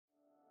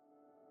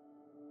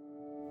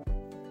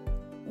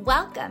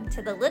Welcome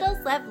to the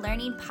Littles Love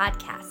Learning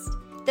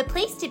Podcast, the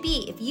place to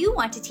be if you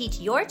want to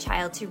teach your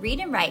child to read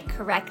and write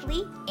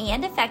correctly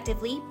and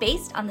effectively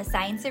based on the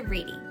science of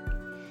reading.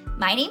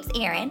 My name's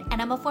Erin,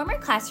 and I'm a former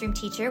classroom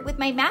teacher with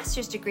my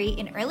master's degree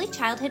in early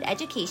childhood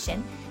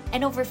education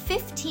and over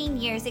 15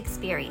 years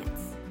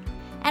experience.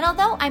 And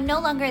although I'm no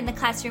longer in the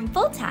classroom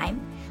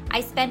full-time,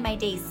 I spend my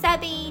days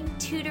subbing,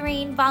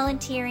 tutoring,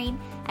 volunteering,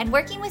 and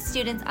working with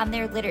students on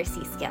their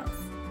literacy skills.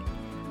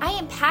 I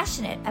am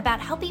passionate about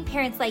helping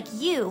parents like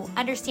you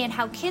understand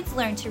how kids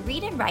learn to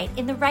read and write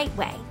in the right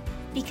way,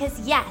 because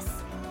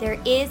yes, there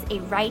is a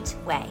right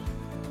way.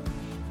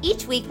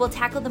 Each week we'll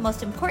tackle the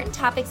most important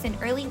topics in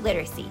early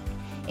literacy,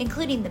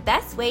 including the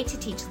best way to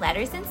teach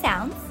letters and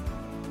sounds,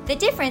 the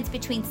difference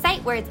between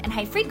sight words and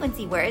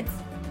high-frequency words,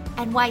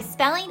 and why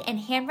spelling and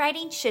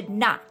handwriting should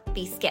not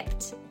be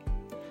skipped.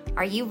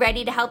 Are you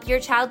ready to help your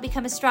child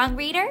become a strong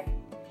reader?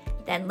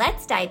 Then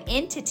let's dive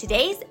into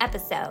today's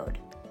episode.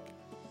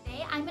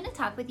 Today, I'm going to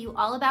talk with you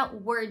all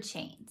about word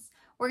chains.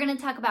 We're going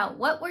to talk about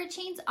what word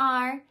chains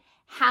are,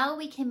 how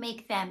we can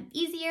make them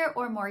easier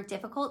or more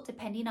difficult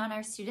depending on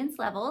our students'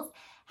 levels,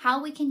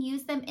 how we can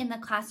use them in the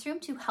classroom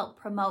to help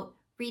promote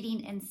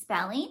reading and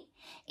spelling,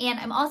 and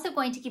I'm also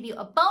going to give you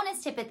a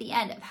bonus tip at the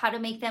end of how to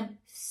make them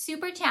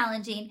super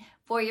challenging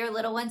for your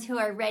little ones who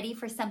are ready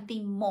for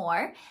something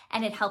more,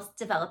 and it helps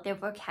develop their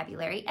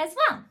vocabulary as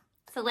well.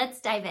 So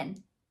let's dive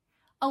in.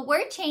 A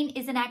word chain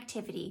is an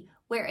activity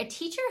where a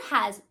teacher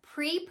has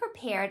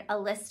pre-prepared a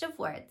list of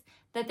words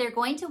that they're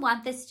going to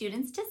want the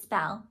students to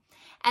spell,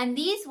 and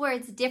these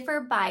words differ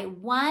by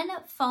one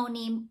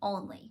phoneme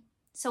only.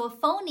 So a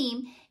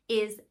phoneme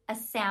is a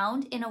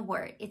sound in a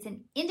word. It's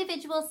an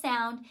individual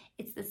sound.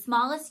 It's the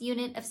smallest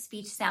unit of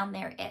speech sound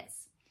there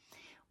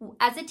is.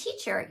 As a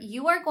teacher,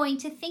 you are going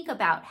to think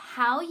about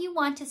how you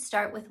want to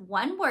start with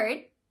one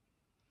word,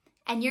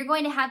 and you're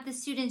going to have the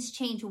students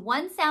change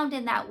one sound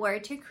in that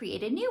word to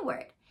create a new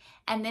word.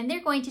 And then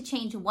they're going to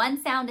change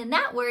one sound in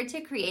that word to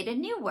create a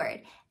new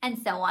word,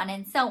 and so on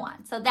and so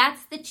on. So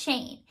that's the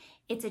chain.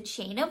 It's a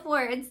chain of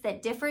words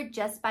that differ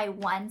just by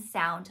one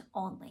sound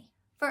only.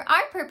 For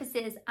our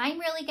purposes, I'm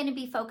really going to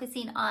be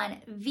focusing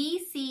on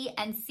VC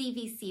and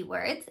CVC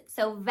words.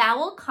 So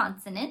vowel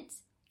consonant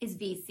is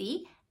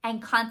VC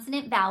and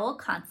consonant vowel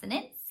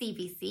consonant,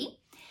 CVC,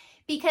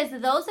 because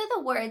those are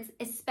the words,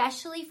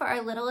 especially for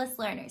our littlest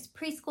learners,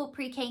 preschool,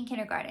 pre-K, and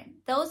kindergarten.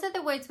 Those are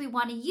the words we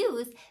want to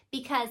use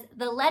because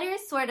the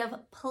letters sort of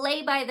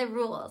play by the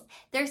rules.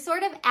 They're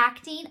sort of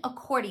acting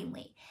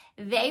accordingly.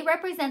 They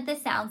represent the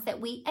sounds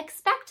that we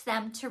expect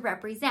them to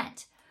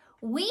represent.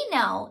 We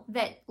know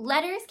that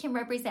letters can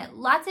represent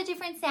lots of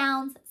different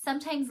sounds.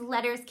 Sometimes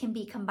letters can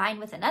be combined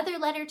with another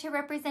letter to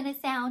represent a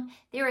sound.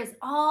 There is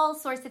all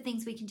sorts of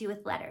things we can do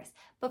with letters.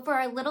 But for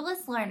our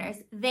littlest learners,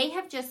 they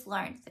have just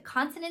learned the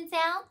consonant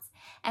sounds,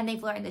 and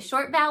they've learned the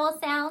short vowel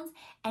sounds,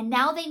 and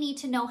now they need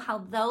to know how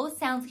those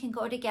sounds can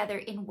go together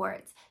in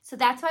words. So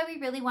that's why we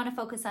really want to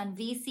focus on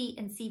VC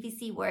and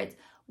CVC words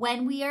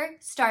when we are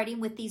starting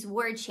with these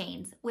word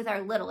chains with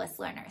our littlest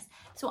learners.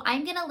 So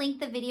I'm going to link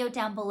the video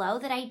down below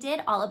that I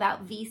did all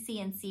about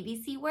VC and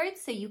CVC words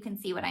so you can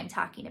see what I'm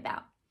talking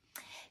about.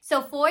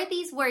 So for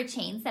these word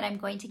chains that I'm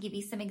going to give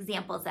you some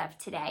examples of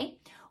today,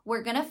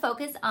 we're going to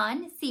focus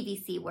on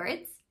CVC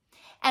words.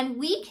 And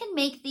we can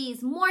make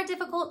these more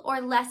difficult or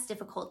less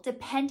difficult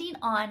depending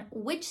on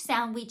which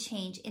sound we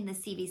change in the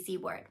CVC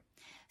word.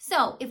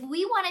 So if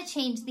we want to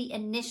change the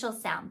initial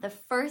sound, the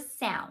first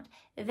sound,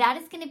 that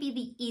is going to be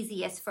the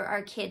easiest for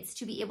our kids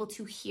to be able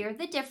to hear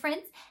the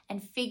difference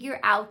and figure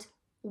out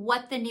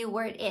what the new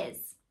word is.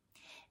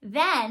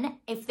 Then,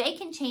 if they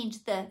can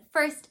change the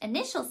first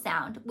initial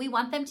sound, we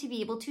want them to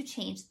be able to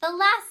change the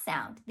last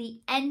sound,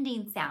 the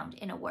ending sound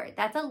in a word.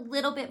 That's a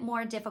little bit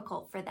more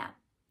difficult for them.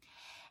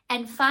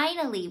 And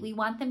finally, we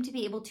want them to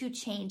be able to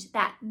change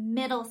that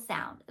middle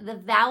sound, the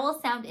vowel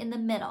sound in the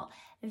middle.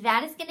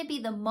 That is going to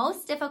be the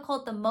most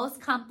difficult, the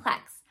most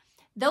complex.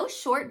 Those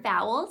short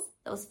vowels,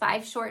 those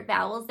 5 short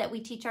vowels that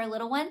we teach our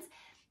little ones,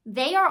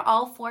 they are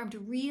all formed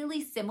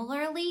really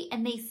similarly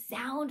and they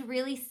sound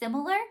really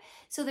similar.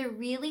 So they're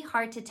really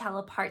hard to tell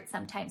apart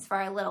sometimes for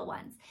our little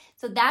ones.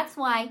 So that's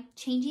why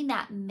changing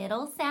that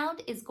middle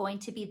sound is going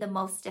to be the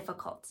most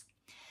difficult.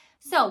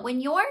 So when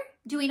you're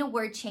doing a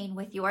word chain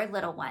with your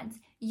little ones,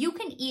 you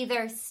can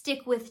either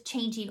stick with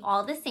changing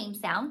all the same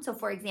sound. So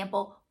for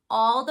example,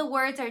 all the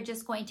words are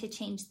just going to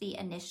change the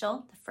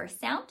initial, the first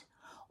sound,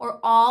 or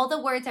all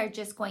the words are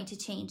just going to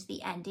change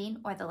the ending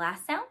or the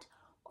last sound,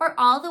 or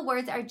all the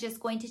words are just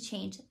going to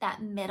change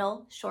that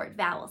middle short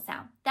vowel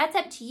sound. That's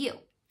up to you.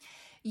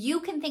 You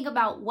can think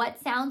about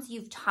what sounds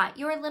you've taught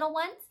your little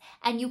ones,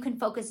 and you can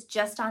focus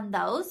just on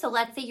those. So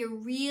let's say you're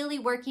really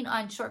working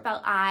on short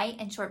vowel I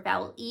and short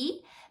vowel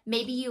E.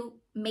 Maybe you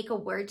make a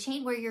word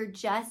chain where you're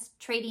just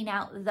trading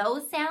out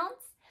those sounds.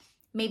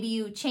 Maybe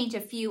you change a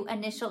few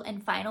initial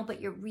and final,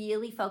 but you're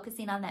really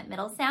focusing on that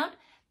middle sound.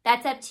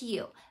 That's up to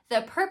you.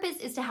 The purpose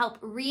is to help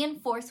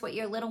reinforce what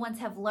your little ones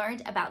have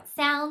learned about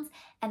sounds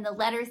and the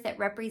letters that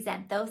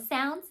represent those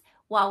sounds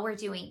while we're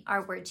doing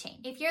our word chain.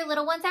 If your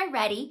little ones are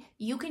ready,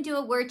 you can do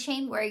a word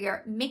chain where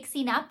you're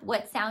mixing up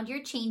what sound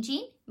you're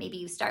changing. Maybe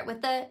you start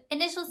with the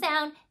initial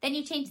sound, then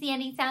you change the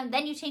ending sound,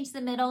 then you change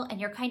the middle, and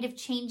you're kind of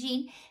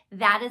changing.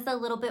 That is a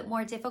little bit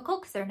more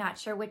difficult because they're not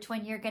sure which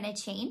one you're going to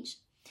change.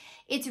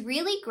 It's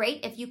really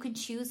great if you can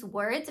choose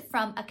words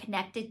from a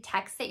connected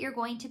text that you're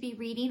going to be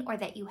reading or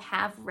that you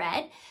have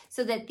read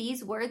so that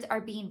these words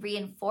are being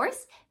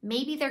reinforced.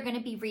 Maybe they're going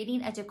to be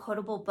reading a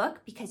decodable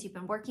book because you've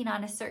been working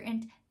on a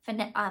certain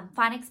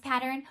phonics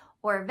pattern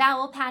or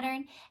vowel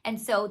pattern.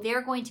 And so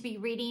they're going to be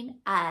reading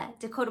a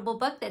decodable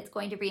book that's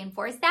going to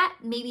reinforce that.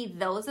 Maybe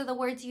those are the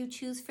words you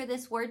choose for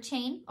this word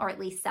chain, or at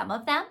least some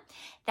of them.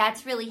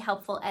 That's really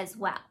helpful as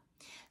well.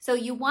 So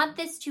you want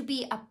this to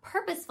be a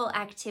purposeful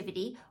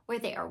activity where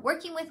they are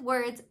working with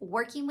words,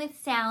 working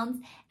with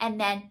sounds, and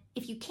then,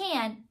 if you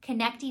can,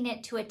 connecting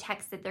it to a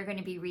text that they're going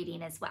to be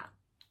reading as well.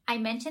 I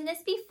mentioned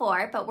this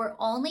before, but we're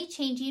only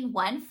changing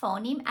one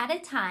phoneme at a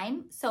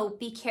time, so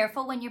be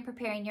careful when you're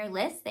preparing your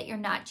list that you're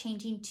not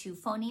changing two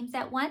phonemes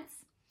at once.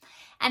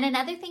 And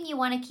another thing you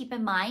want to keep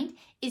in mind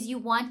is you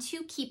want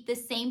to keep the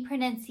same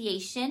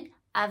pronunciation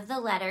of the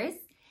letters,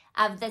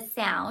 of the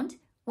sound,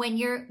 when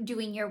you're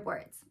doing your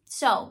words.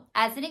 So,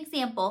 as an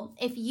example,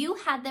 if you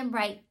had them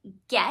write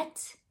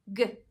get,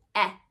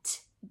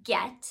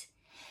 get,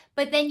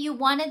 but then you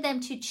wanted them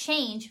to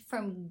change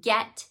from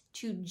get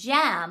to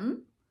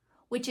gem,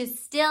 which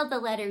is still the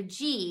letter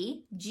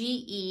G,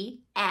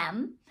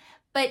 G-E-M,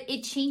 but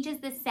it changes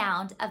the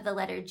sound of the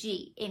letter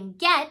G. In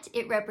get,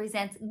 it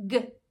represents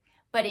G,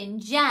 but in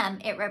gem,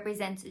 it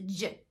represents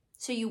J.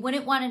 So you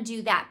wouldn't want to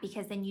do that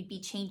because then you'd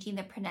be changing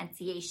the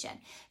pronunciation.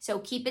 So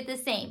keep it the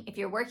same. If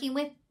you're working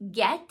with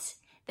get,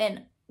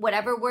 then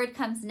whatever word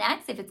comes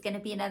next, if it's going to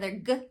be another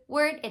G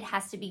word, it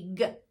has to be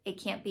G.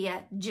 It can't be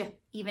a J,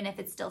 even if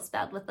it's still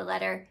spelled with the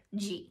letter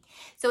G.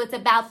 So it's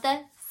about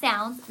the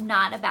sounds,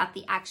 not about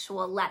the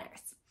actual letters.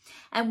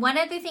 And one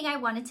other thing I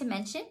wanted to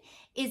mention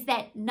is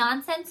that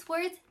nonsense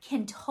words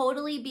can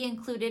totally be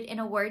included in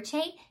a word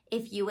chain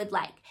if you would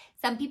like.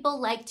 Some people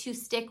like to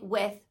stick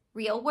with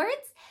real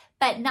words,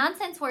 but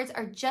nonsense words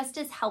are just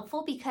as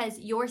helpful because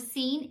you're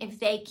seeing if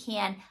they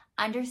can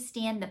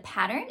understand the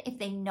pattern, if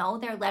they know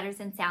their letters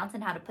and sounds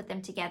and how to put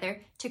them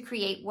together to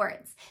create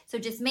words. So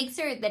just make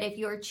sure that if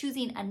you're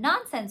choosing a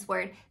nonsense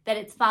word, that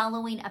it's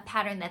following a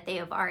pattern that they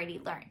have already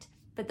learned.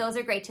 But those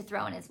are great to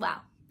throw in as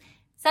well.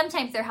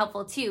 Sometimes they're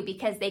helpful too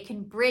because they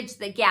can bridge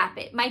the gap.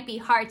 It might be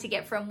hard to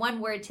get from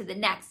one word to the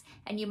next,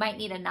 and you might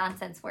need a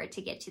nonsense word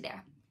to get you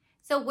there.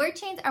 So word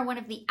chains are one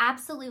of the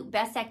absolute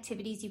best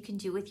activities you can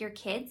do with your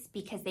kids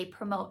because they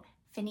promote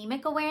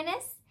phonemic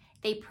awareness,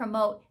 they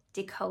promote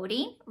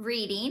decoding,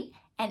 reading,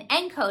 and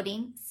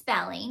encoding,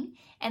 spelling,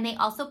 and they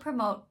also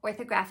promote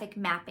orthographic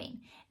mapping,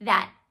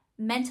 that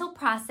mental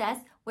process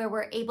where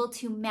we're able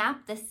to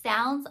map the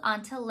sounds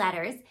onto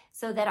letters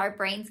so that our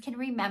brains can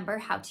remember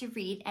how to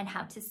read and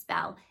how to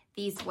spell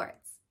these words.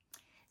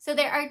 So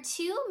there are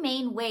two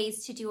main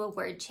ways to do a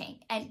word chain,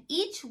 and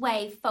each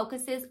way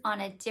focuses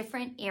on a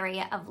different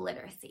area of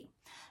literacy.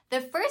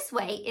 The first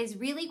way is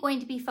really going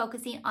to be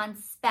focusing on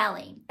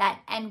spelling,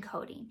 that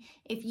encoding.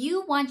 If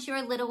you want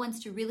your little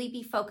ones to really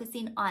be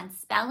focusing on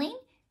spelling,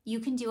 you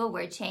can do a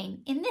word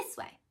chain in this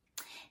way.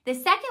 The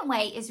second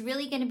way is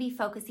really going to be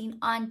focusing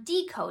on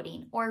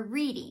decoding or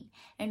reading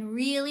and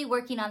really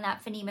working on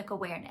that phonemic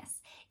awareness.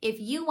 If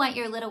you want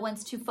your little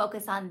ones to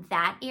focus on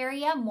that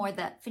area, more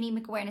the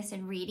phonemic awareness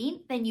and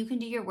reading, then you can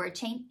do your word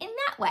chain in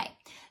that way.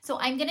 So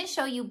I'm going to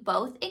show you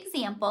both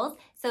examples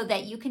so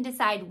that you can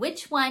decide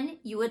which one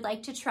you would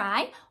like to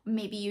try.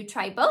 Maybe you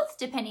try both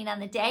depending on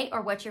the day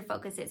or what your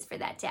focus is for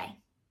that day.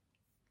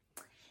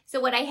 So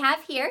what I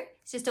have here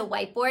is just a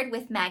whiteboard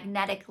with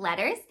magnetic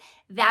letters.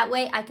 That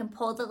way I can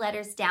pull the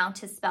letters down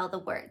to spell the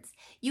words.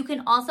 You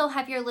can also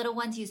have your little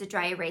ones use a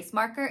dry erase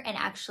marker and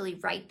actually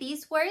write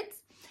these words.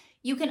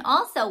 You can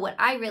also, what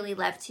I really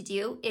love to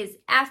do is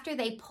after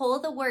they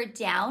pull the word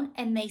down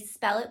and they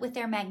spell it with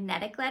their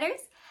magnetic letters,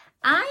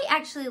 I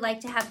actually like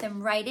to have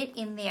them write it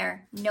in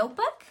their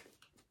notebook.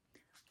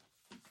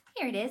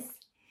 Here it is.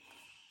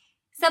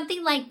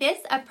 Something like this,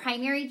 a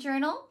primary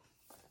journal.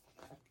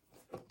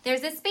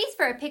 There's a space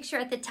for a picture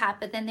at the top,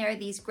 but then there are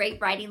these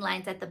great writing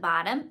lines at the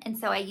bottom. And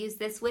so I use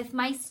this with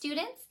my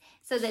students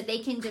so that they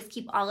can just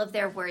keep all of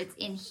their words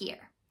in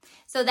here.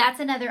 So that's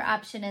another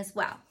option as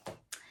well.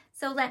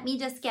 So let me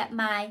just get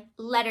my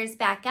letters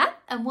back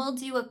up and we'll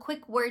do a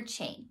quick word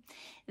chain.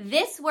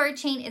 This word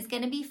chain is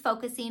going to be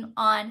focusing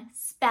on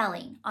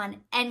spelling, on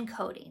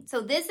encoding.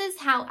 So this is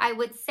how I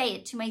would say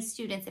it to my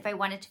students if I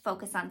wanted to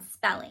focus on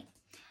spelling.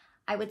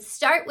 I would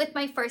start with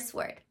my first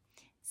word.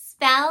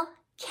 Spell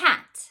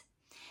cat.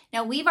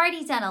 Now we've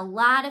already done a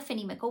lot of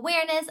phonemic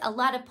awareness, a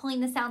lot of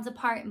pulling the sounds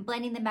apart and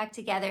blending them back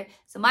together.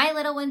 So my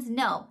little ones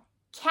know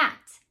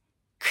cat,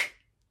 k,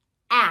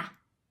 a.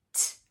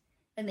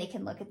 And they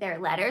can look at their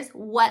letters.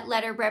 What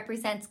letter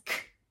represents k?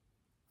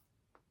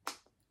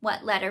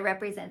 What letter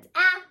represents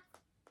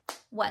a?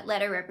 What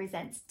letter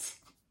represents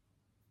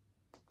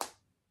t?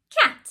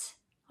 Cat.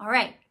 All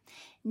right.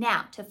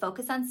 Now, to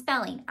focus on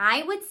spelling,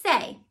 I would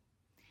say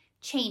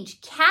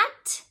change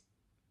cat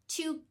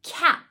to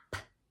cap.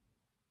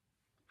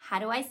 How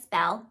do I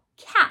spell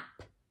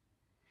cap?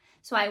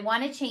 So I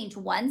want to change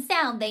one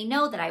sound. They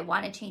know that I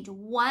want to change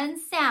one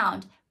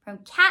sound from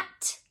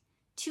cat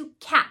to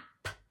cap.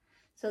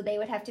 So they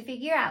would have to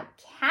figure out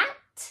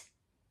cat,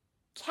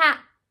 cap.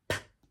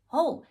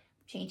 Oh,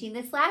 changing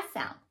this last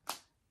sound.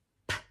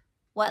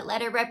 What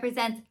letter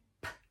represents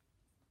P?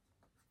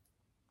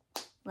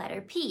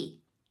 Letter P,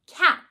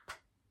 cap.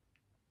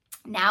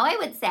 Now I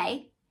would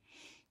say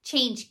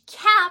change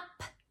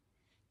cap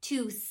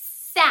to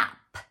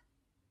sap.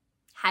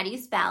 How do you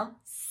spell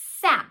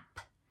sap?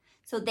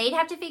 So they'd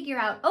have to figure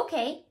out,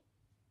 okay,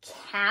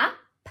 cap,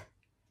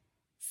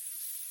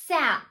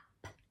 sap.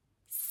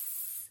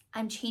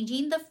 I'm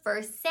changing the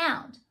first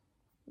sound.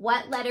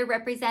 What letter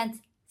represents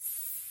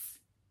S?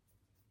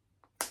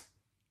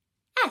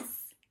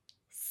 S,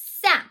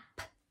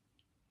 sap.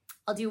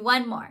 I'll do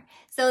one more.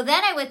 So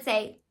then I would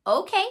say,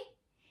 okay,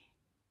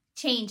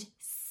 change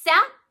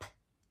sap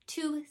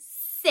to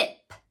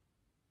sip.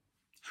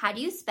 How do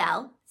you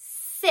spell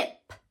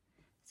sip?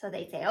 So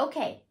they say,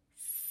 okay,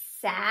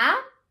 sap,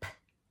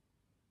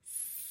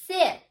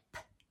 sip.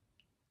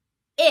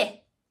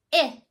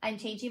 I'm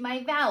changing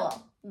my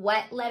vowel.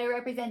 What letter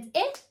represents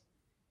it?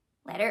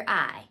 Letter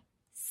I,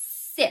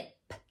 sip.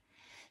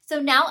 So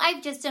now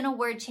I've just done a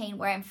word chain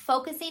where I'm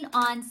focusing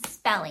on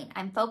spelling.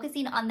 I'm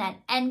focusing on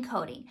that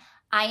encoding.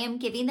 I am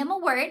giving them a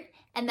word,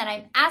 and then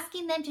I'm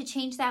asking them to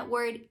change that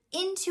word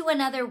into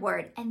another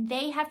word, and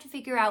they have to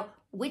figure out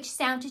which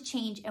sound to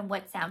change and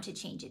what sound to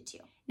change it to.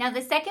 Now,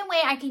 the second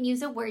way I can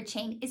use a word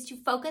chain is to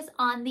focus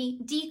on the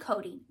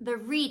decoding, the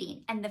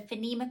reading, and the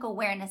phonemic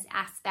awareness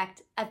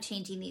aspect of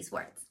changing these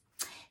words.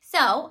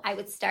 So I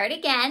would start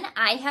again.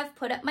 I have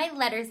put up my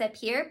letters up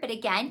here, but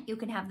again, you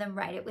can have them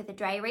write it with a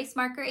dry erase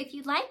marker if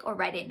you'd like, or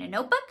write it in a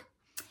notebook.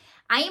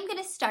 I am going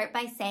to start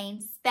by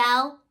saying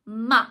spell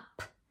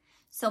mop.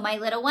 So my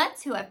little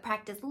ones who have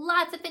practiced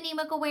lots of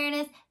phonemic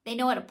awareness, they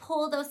know how to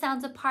pull those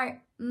sounds apart.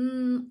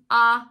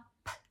 Mop.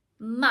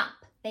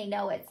 They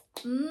know it's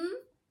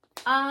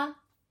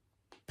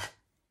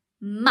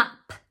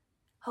mop.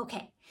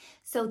 Okay,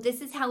 so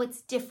this is how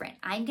it's different.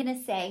 I'm going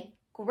to say,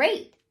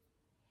 great.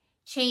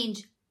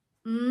 Change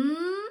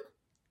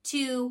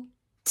to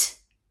t.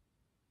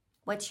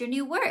 What's your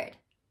new word?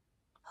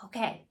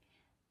 Okay.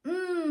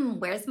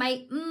 Where's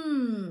my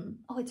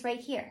Oh, it's right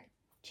here.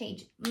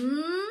 Change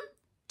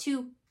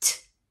to t.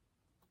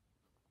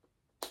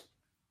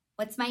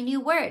 What's my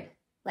new word?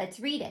 Let's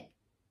read it.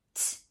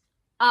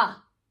 Top.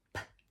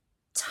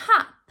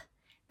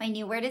 My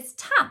new word is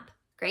top.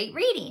 Great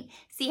reading.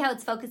 See how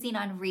it's focusing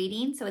on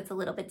reading, so it's a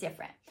little bit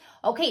different.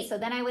 Okay, so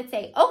then I would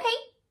say, okay,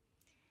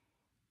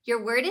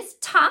 your word is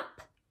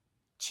top.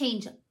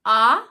 Change to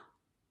I.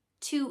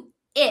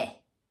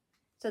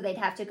 So they'd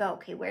have to go,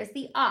 okay, where's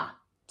the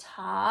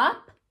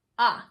Top,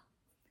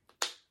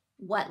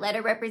 What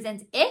letter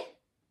represents I?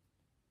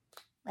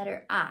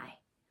 Letter I.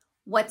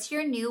 What's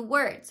your new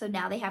word? So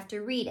now they have to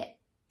read it.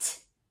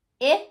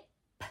 Tip.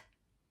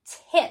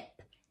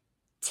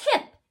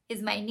 Tip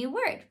is my new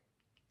word.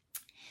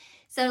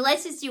 So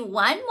let's just do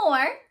one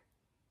more.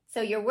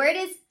 So your word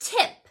is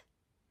tip.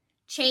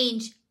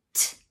 Change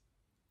t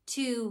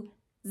to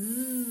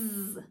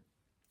z.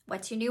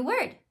 What's your new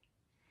word?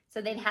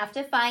 So they'd have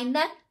to find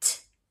the t,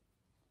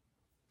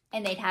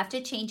 and they'd have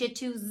to change it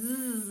to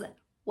z.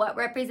 What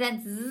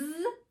represents z?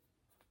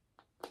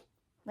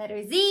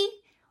 Letter Z.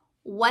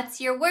 What's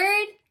your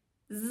word?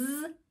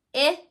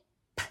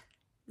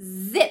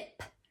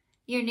 Zip.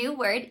 Your new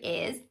word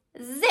is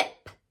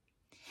zip.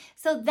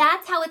 So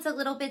that's how it's a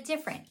little bit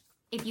different.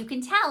 If you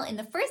can tell in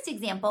the first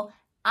example,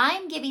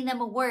 I'm giving them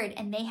a word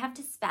and they have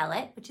to spell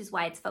it, which is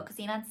why it's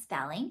focusing on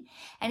spelling.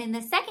 And in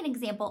the second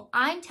example,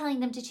 I'm telling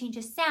them to change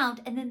a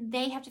sound and then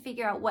they have to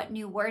figure out what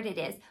new word it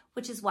is,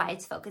 which is why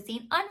it's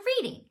focusing on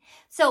reading.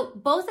 So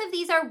both of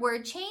these are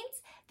word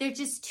chains. They're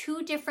just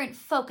two different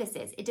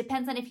focuses. It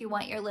depends on if you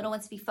want your little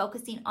ones to be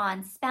focusing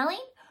on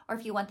spelling or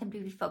if you want them to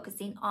be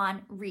focusing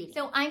on reading.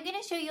 So I'm going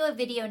to show you a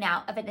video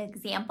now of an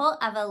example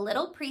of a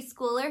little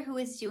preschooler who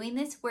is doing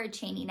this word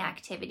chaining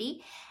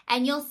activity.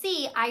 And you'll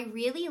see I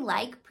really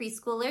like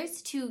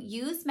preschoolers to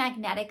use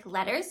magnetic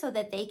letters so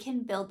that they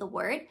can build the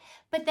word.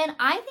 But then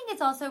I think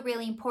it's also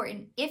really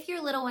important, if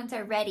your little ones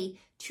are ready,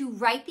 to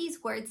write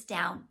these words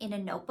down in a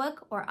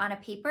notebook or on a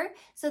paper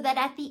so that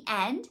at the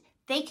end,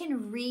 they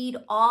can read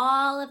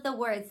all of the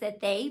words that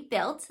they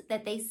built,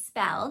 that they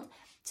spelled,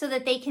 so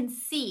that they can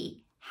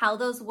see how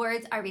those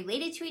words are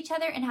related to each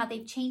other and how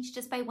they've changed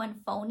just by one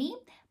phoneme.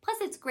 Plus,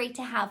 it's great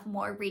to have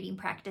more reading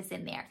practice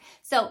in there.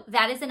 So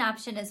that is an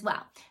option as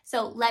well.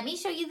 So let me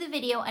show you the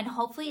video and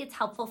hopefully it's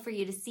helpful for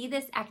you to see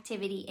this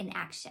activity in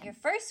action. Your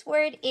first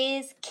word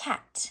is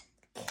cat.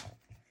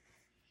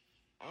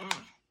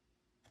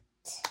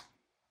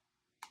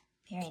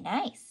 Very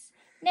nice.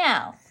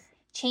 Now,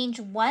 change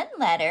one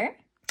letter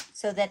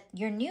so that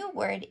your new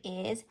word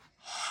is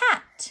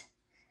hat.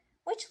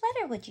 Which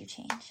letter would you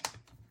change?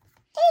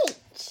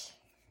 H.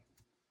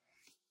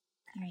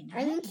 Very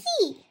nice. And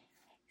C.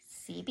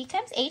 C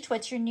becomes H.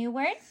 What's your new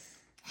word?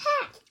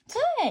 Hat.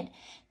 Good.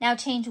 Now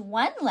change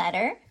one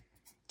letter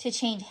to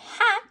change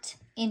hat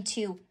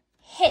into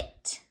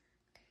hit.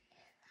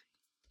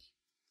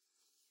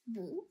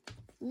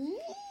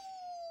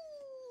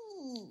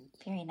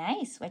 Very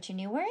nice. What's your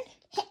new word?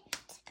 Hit.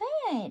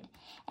 Good.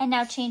 And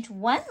now change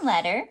one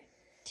letter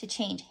to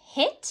change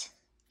hit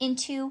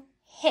into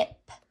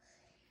hip.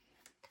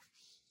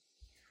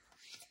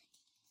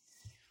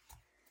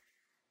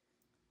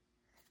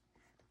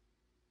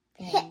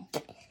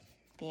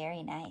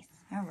 Very nice.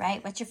 All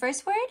right. What's your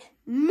first word?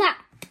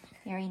 Map.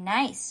 Very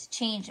nice.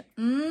 Change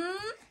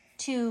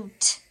to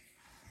t.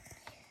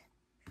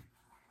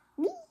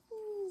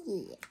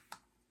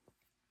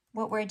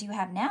 What word do you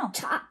have now?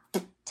 Top.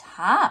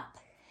 Top.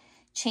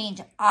 Change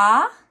to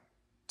I.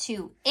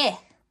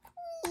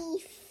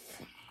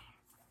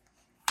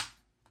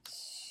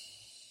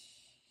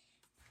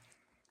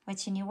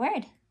 What's your new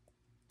word?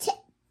 Tip.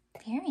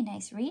 Very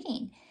nice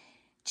reading.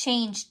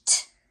 Change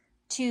t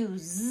to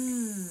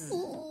z.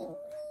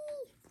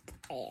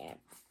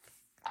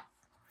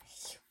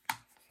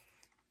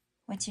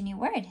 What's your new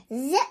word?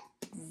 Zip.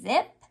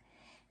 Zip.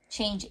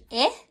 Change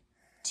I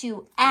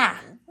to a.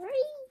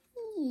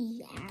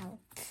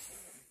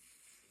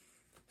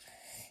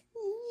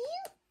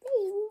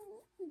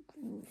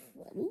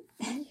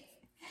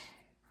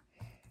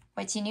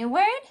 What's your new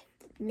word?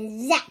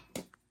 Zap.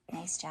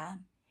 Nice job.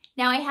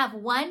 Now I have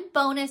one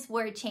bonus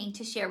word chain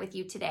to share with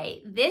you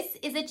today. This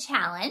is a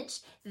challenge.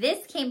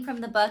 This came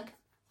from the book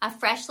A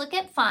Fresh Look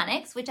at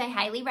Phonics, which I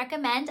highly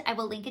recommend. I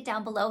will link it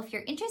down below if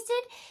you're interested.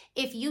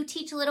 If you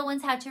teach little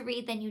ones how to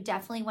read, then you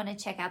definitely want to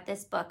check out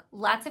this book.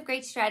 Lots of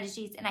great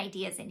strategies and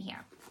ideas in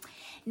here.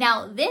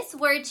 Now, this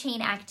word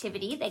chain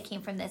activity that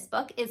came from this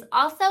book is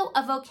also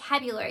a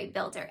vocabulary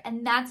builder,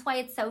 and that's why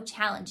it's so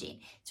challenging.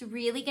 It's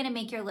really going to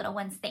make your little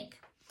ones think.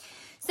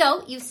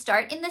 So you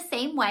start in the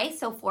same way.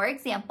 So for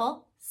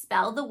example,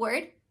 spell the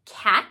word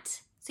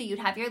cat. So you'd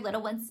have your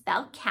little one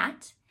spell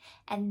cat.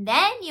 And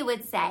then you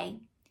would say,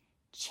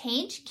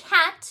 change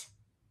cat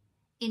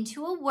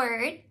into a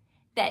word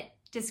that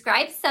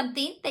describes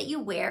something that you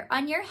wear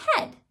on your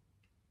head.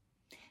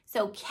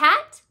 So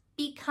cat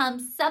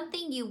becomes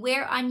something you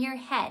wear on your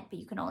head, but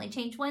you can only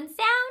change one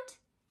sound.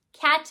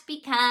 Cat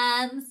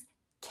becomes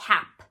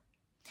cap.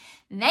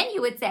 And then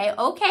you would say,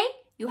 okay,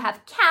 you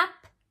have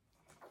cap,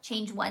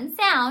 change one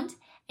sound,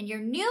 and your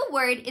new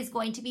word is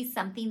going to be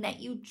something that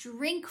you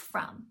drink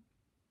from.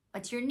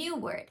 What's your new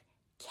word?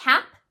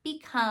 Cap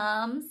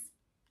becomes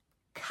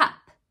cup.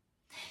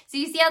 So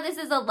you see how this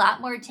is a lot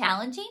more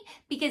challenging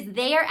because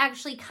they are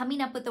actually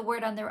coming up with the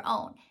word on their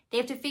own. They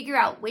have to figure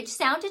out which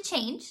sound to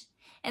change,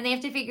 and they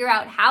have to figure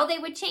out how they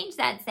would change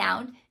that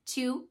sound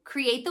to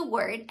create the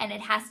word, and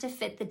it has to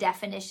fit the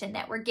definition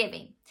that we're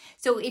giving.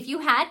 So if you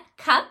had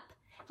cup,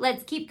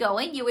 let's keep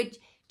going. You would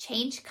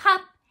change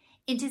cup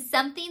into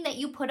something that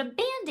you put a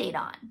Band-Aid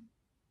on.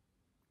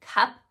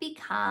 Cup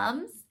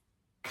becomes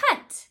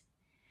cut.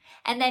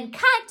 And then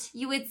cut,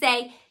 you would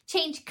say,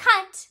 change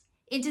cut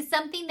into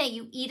something that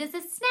you eat as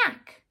a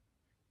snack.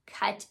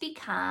 Cut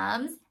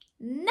becomes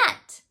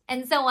nut,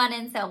 and so on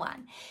and so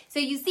on. So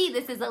you see,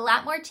 this is a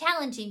lot more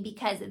challenging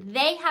because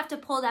they have to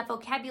pull that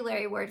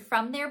vocabulary word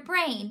from their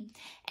brain,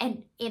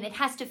 and it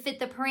has to fit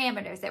the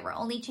parameters that we're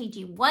only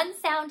changing one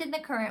sound in the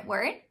current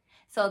word.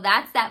 So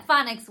that's that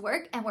phonics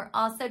work, and we're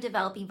also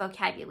developing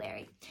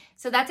vocabulary.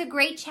 So that's a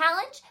great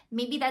challenge.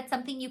 Maybe that's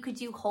something you could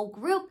do whole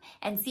group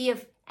and see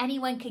if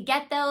anyone could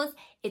get those.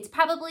 It's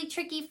probably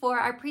tricky for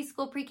our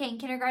preschool, pre-K, and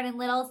kindergarten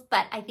littles,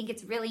 but I think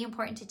it's really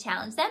important to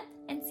challenge them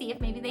and see if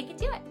maybe they can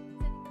do it.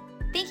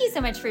 Thank you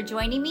so much for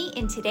joining me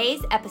in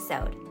today's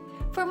episode.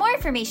 For more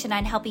information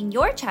on helping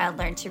your child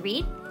learn to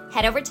read,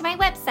 head over to my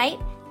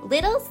website,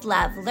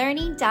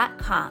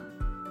 littleslovelearning.com.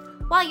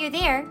 While you're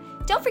there,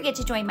 don't forget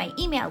to join my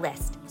email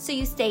list so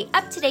you stay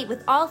up to date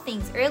with all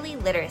things early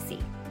literacy.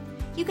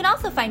 You can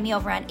also find me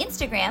over on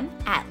Instagram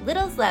at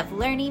Littles Love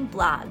Learning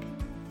Blog.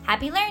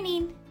 Happy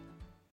learning!